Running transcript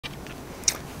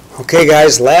Okay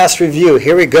guys, last review.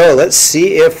 Here we go. Let's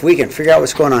see if we can figure out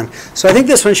what's going on. So I think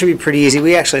this one should be pretty easy.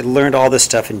 We actually learned all this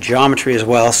stuff in geometry as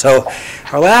well. So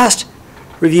our last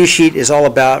review sheet is all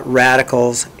about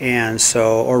radicals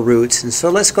or roots. And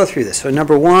so let's go through this. So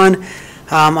number one,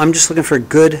 I'm just looking for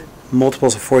good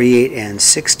multiples of 48, and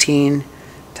 16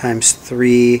 times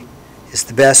 3 is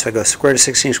the best. So I go square root of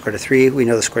 16, square root of 3. We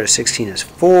know the square root of 16 is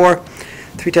 4.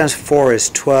 3 times 4 is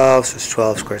 12, so it's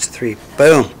 12 square root of 3.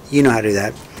 Boom. You know how to do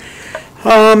that.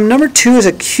 Number 2 is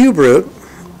a cube root,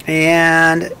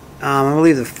 and I'm going to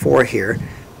leave the 4 here,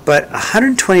 but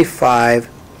 125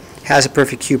 has a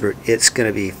perfect cube root. It's going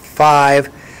to be 5,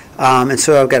 and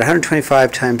so I've got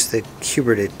 125 times the cube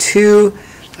root of 2.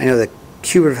 I know the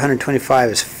cube root of 125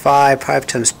 is 5. 5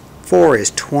 times 4 is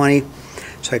 20,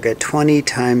 so I got 20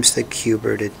 times the cube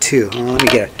root of 2. Well, let me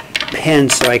get a pen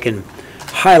so I can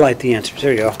highlight the answers.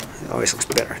 There you go. It always looks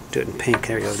better. Do it in pink.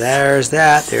 There you go. There's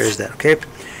that. There's that. Okay.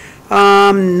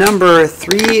 Number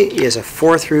 3 is a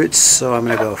fourth root, so I'm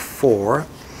going to go 4.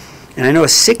 And I know a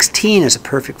 16 is a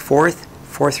perfect fourth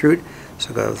root, so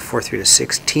I'll go with fourth root of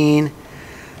 16.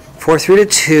 Fourth root of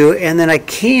 2, and then I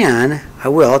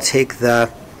will take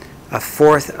a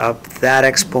fourth of that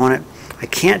exponent. I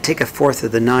can't take a fourth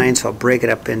of the 9, so I'll break it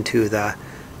up into the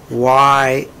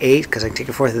y8, because I can take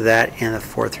a fourth of that and the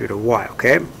fourth root of y,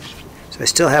 okay? So I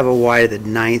still have a y to the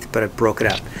 9th, but I broke it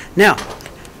up. Now,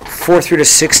 fourth root of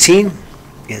 16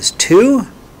 is 2,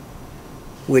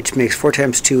 which makes 4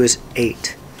 times 2 is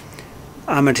 8.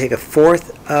 I'm going to take a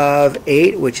fourth of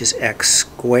 8, which is x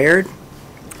squared.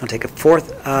 I'll take a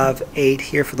fourth of 8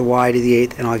 here for the y to the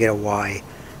 8th, and I'll get a y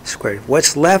squared.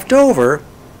 What's left over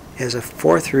is a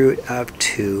fourth root of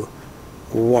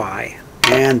 2y.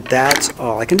 And that's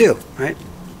all I can do, right?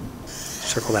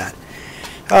 Circle that.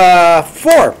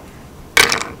 4.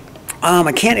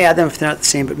 I can't add them if they're not the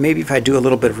same, but maybe if I do a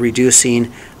little bit of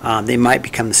reducing, they might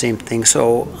become the same thing.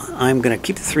 So I'm going to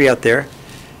keep the 3 out there.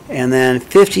 And then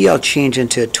 50 I'll change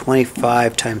into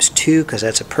 25 times 2, because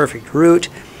that's a perfect root.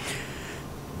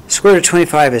 Square root of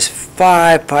 25 is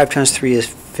 5. 5 times 3 is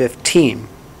 15.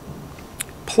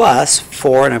 Plus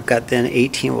 4, and I've got then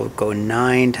 18 will go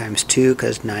 9 times 2,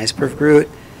 because 9 is a perfect root.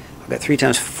 I've got 3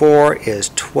 times 4 is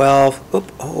 12.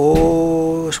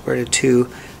 Square root of 2.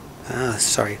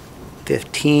 Sorry.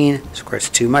 15 square root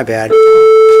of 2, my bad,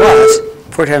 plus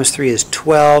 4 times 3 is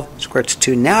 12 square root of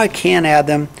 2. Now I can add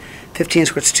them. 15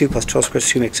 square root of 2 plus 12 square root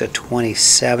of 2 makes a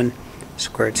 27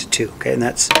 square root of 2. Okay, and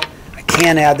that's, I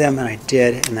can add them, and I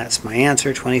did, and that's my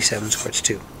answer, 27 square root of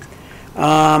 2.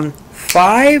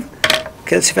 5,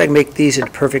 okay, let's see if I can make these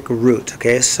into perfect roots.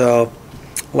 Okay, so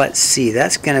let's see,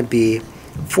 that's going to be,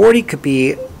 40 could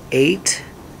be 8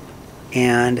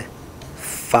 and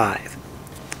 5,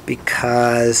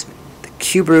 because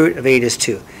cube root of 8 is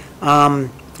 2. I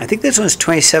think this one's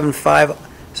 27, 5,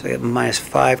 so I get minus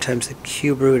 5 times the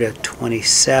cube root of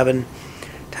 27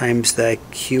 times the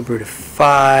cube root of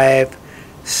 5.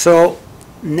 So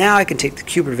now I can take the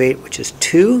cube root of 8, which is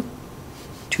 2.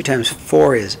 2 times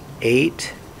 4 is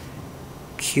 8.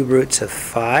 Cube roots of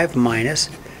 5 minus.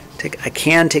 I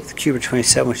can take the cube root of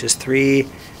 27, which is 3.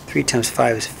 3 times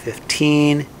 5 is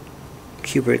 15.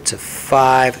 Cube roots of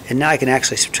 5, and now I can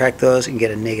actually subtract those and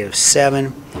get a negative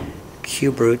 7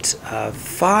 cube roots of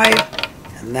 5,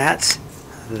 and that's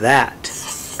that.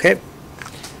 Okay.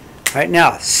 All right,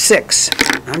 now 6.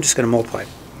 I'm just going to multiply.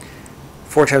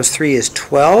 4 times 3 is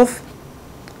 12.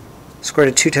 Square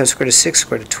root of 2 times square root of 6,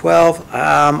 square root of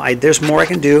 12. There's more I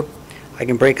can do. I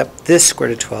can break up this square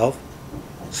root of 12.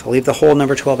 So I'll leave the whole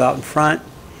number 12 out in front.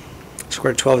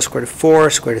 Square root of 12 is square root of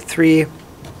 4, square root of 3.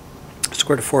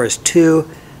 Square root of 4 is 2.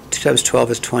 2 times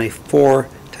 12 is 24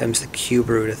 times the cube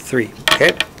root of 3.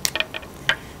 Okay?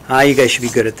 You guys should be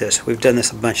good at this. We've done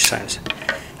this a bunch of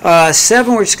times.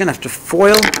 7, we're just going to have to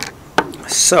FOIL.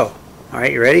 So, all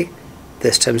right, you ready?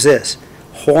 This times this.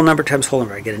 Whole number times whole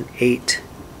number. I get an 8.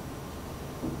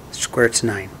 Square root's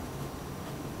 9.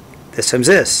 This times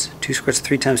this. 2 square root's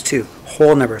 3 times 2.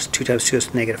 Whole numbers. 2 times 2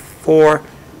 is negative 4.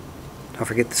 Don't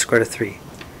forget the square root of 3.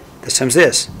 This times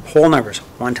this. Whole numbers.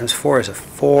 1 times 4 is a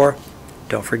 4.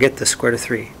 Don't forget the square root of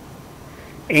 3.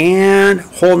 And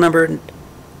whole number,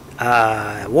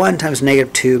 1 times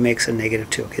negative 2 makes a negative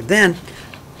 2. Okay, then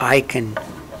I can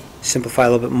simplify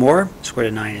a little bit more. Square root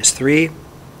of 9 is 3.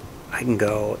 I can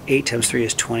go 8 times 3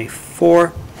 is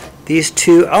 24. These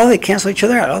two, oh, they cancel each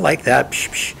other out. I like that.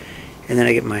 And then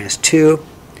I get minus 2.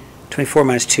 24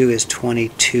 minus 2 is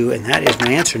 22, and that is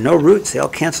my answer. No roots. They all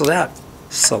canceled out.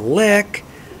 Select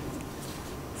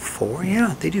 4,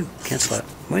 yeah, they do cancel out.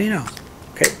 What do you know?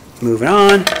 Okay, moving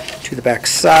on to the back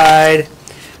side.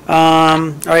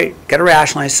 All right, got to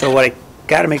rationalize. So what I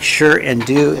got to make sure and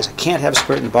do is I can't have a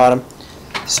square root in the bottom.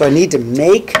 So I need to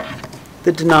make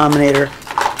the denominator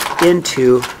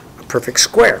into a perfect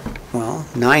square. Well,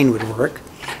 9 would work.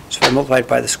 So if I multiply it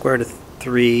by the square root of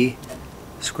 3,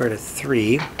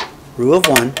 rule of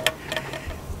 1,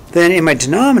 then in my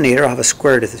denominator I'll have a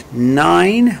square root of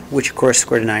 9, which of course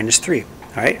square root of 9 is 3. All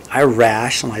right, I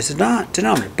rationalize the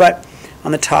denominator, but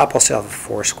on the top I'll say I'll have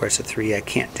 4 square roots of 3. I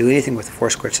can't do anything with the 4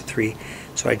 square roots of 3,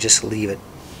 so I just leave it.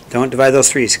 Don't divide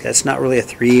those 3's. That's not really a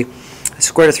 3. A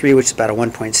square root of 3, which is about a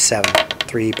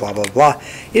 1.73, blah, blah, blah.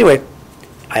 Anyway,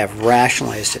 I have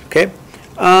rationalized it, okay?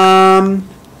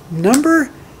 Number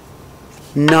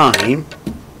 9,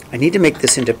 I need to make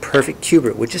this into perfect cube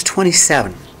root, which is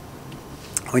 27.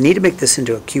 I need to make this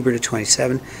into a cube root of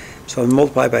 27, so I'll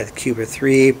multiply by the cube root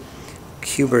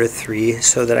of 3,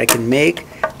 so that I can make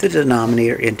the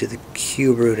denominator into the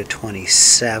cube root of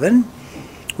 27,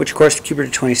 which of course the cube root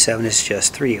of 27 is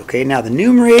just 3. Okay, now the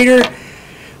numerator,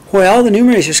 well, the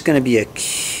numerator is just going to be a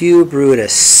cube root of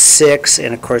 6,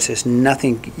 and of course there's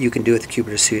nothing you can do with the cube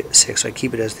root of 6, so I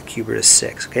keep it as the cube root of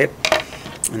 6. Okay,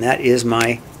 and that is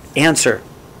my answer.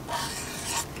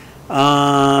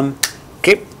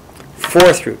 Okay,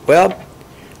 fourth root. Well,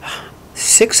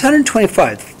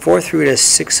 625. The fourth root of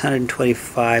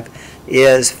 625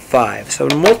 is 5. So I'm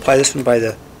going to multiply this one by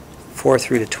the fourth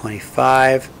root of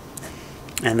 25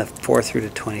 and the fourth root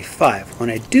of 25. When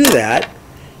I do that,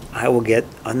 I will get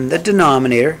on the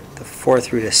denominator the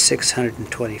fourth root of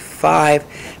 625,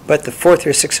 but the fourth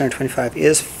root of 625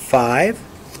 is 5.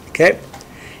 Okay,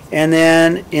 and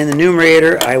then in the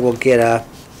numerator I will get a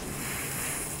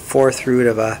fourth root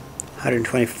of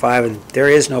 125, and there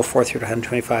is no fourth root of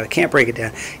 125. I can't break it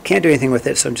down, can't do anything with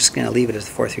it, so I'm just going to leave it as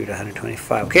the fourth root of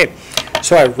 125. Okay,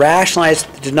 so I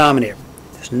rationalized the denominator.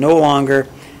 There's no longer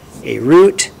a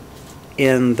root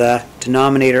in the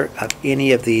denominator of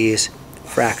any of these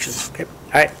fractions. Okay,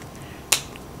 all right.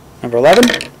 Number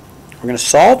 11, we're going to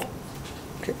solve.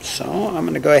 Okay, so I'm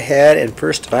going to go ahead and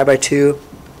first divide by 2.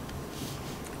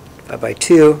 Divide by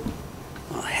 2.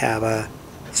 I'll have a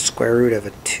square root of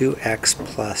a 2x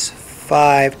plus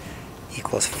 5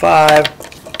 equals 5.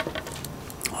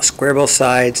 I'll square both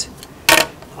sides.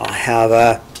 I'll have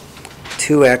a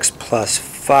 2x plus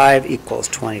 5 equals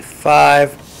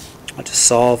 25. I'll just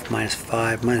solve minus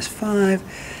 5 minus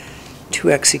 5.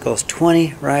 2x equals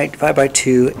 20, right? Divide by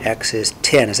 2, x is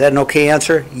 10. Is that an okay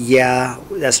answer? Yeah,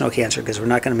 that's an okay answer because we're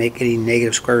not going to make any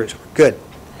negative square roots. We're good.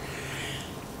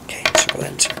 Okay, circle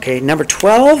that answer. Okay, number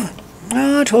 12.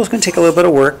 12 is going to take a little bit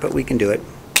of work, but we can do it.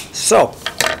 So,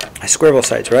 I square both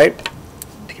sides, right?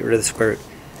 To get rid of the square root.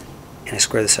 And I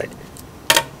square the side.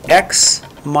 X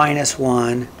minus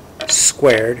 1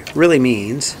 squared really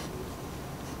means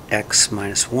x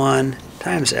minus 1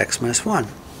 times x minus 1.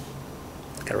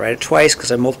 Got to write it twice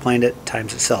because I'm multiplying it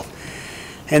times itself.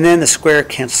 And then the square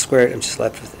cancels square it. I'm just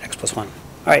left with x plus 1. All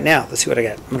right, now let's see what I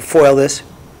got. I'm going to FOIL this.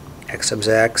 X times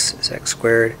x is x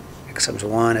squared. X times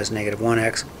 1 is negative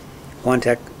 1x. 1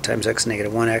 times x is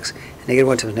negative 1x. Negative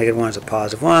 1 times negative 1 is a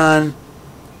positive 1.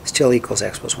 Still equals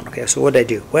x plus 1. Okay, so what did I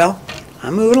do? Well,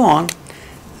 I'm moving along.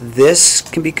 This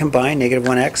can be combined. Negative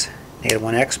 1x. Negative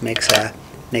 1x makes a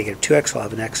negative 2x. So I'll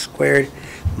have an x squared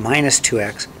minus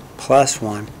 2x plus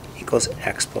 1 equals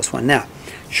x plus 1. Now,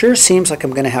 sure seems like I'm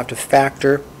going to have to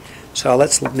factor. So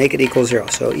let's make it equal 0.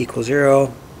 So equal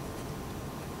 0.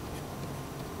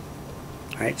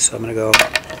 All right, so I'm going to go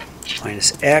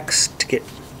minus x to get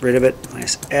rid of it,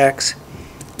 minus x,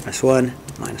 minus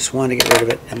 1 to get rid of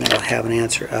it, and then I'll have an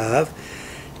answer of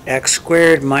x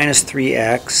squared minus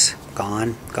 3x,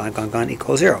 gone,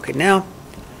 equals 0. Okay, now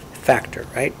factor,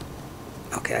 right?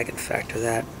 Okay, I can factor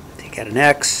that. Take out an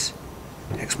x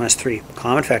minus 3,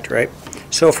 common factor, right?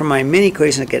 So for my mini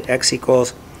equation, I get x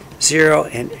equals 0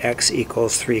 and x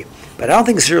equals 3. But I don't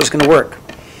think 0 is going to work,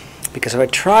 because if I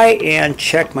try and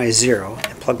check my 0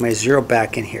 and plug my 0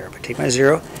 back in here, if I take my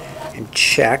 0 and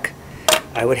check,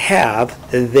 I would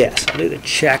have this. I'll do the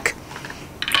check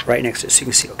right next to it so you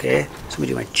can see, okay? So let me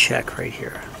do my check right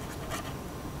here.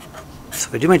 So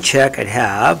if I do my check, I'd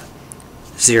have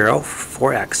 0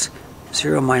 for x.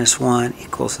 0 minus 1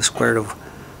 equals the square root of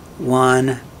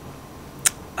 1.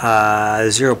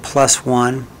 0 plus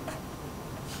 1.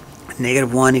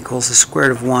 Negative 1 equals the square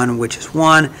root of 1, which is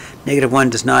 1. Negative 1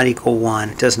 does not equal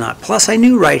 1. It does not. Plus, I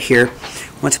knew right here,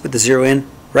 once I put the 0 in,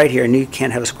 right here, I knew you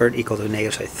can't have a square root equal to a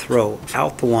negative, so I throw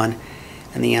out the 1,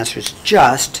 and the answer is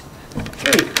just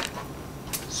 3.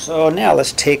 So now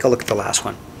let's take a look at the last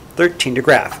one. 13 to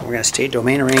graph. We're going to state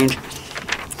domain and range.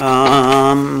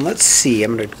 Let's see.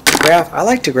 I'm going to graph. I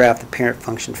like to graph the parent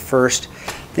function first.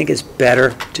 I think it's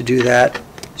better to do that.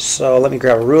 So let me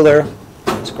grab a ruler.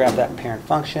 Let's grab that parent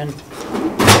function.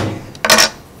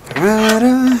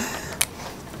 Ta-da.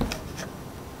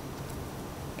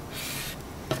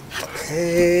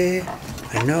 Okay,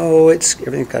 I know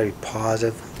everything's got to be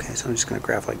positive. Okay, so I'm just going to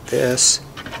graph like this.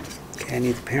 Okay, I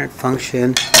need the parent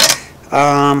function.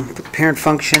 Put the parent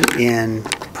function in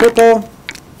purple.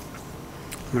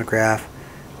 I'm going to graph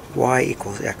y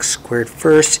equals x squared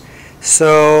first.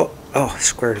 So, oh,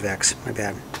 square root of x, my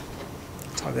bad.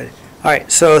 It's all good. All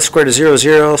right, so square root of 0 is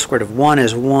 0, square root of 1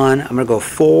 is 1. I'm going to go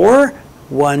 4.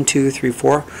 1, 2, 3,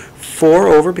 4. 4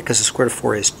 over, because the square root of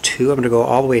 4 is 2. I'm going to go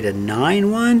all the way to 9.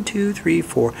 1, 2, 3,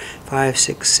 4, 5,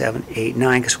 6, 7, 8,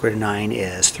 9, because square root of 9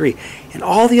 is 3. And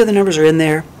all the other numbers are in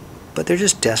there, but they're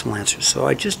just decimal answers. So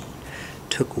I just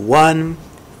took 1,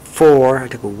 4, I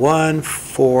took 1,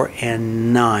 4,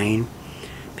 and 9,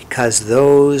 because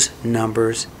those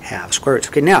numbers have square roots.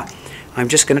 Okay, now I'm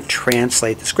just going to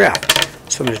translate this graph.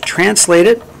 So I'm going to translate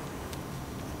it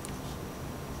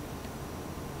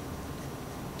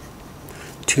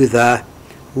to the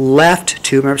left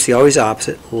 2. Remember, see, always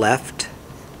opposite. Left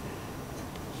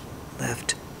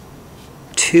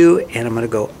 2, and I'm going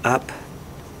to go up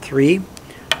 3.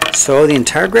 So the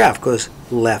entire graph goes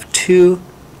left 2,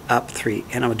 up 3,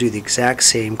 and I'm going to do the exact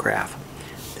same graph.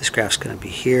 This graph's going to be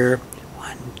here.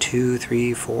 1, 2,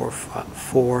 3, 4, 5,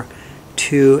 4,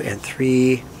 2, and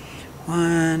 3.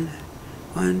 1,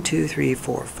 1, 2, 3,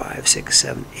 4, 5, 6,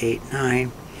 7, 8,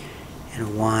 9,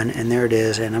 and 1, and there it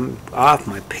is. And I'm off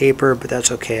my paper, but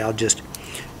that's okay. I'll just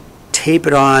tape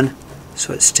it on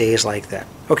so it stays like that.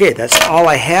 Okay, that's all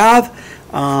I have.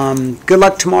 Good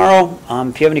luck tomorrow.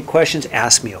 If you have any questions,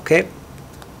 ask me, okay?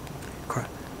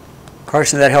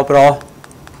 Carson, did that help at all?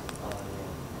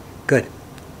 Good.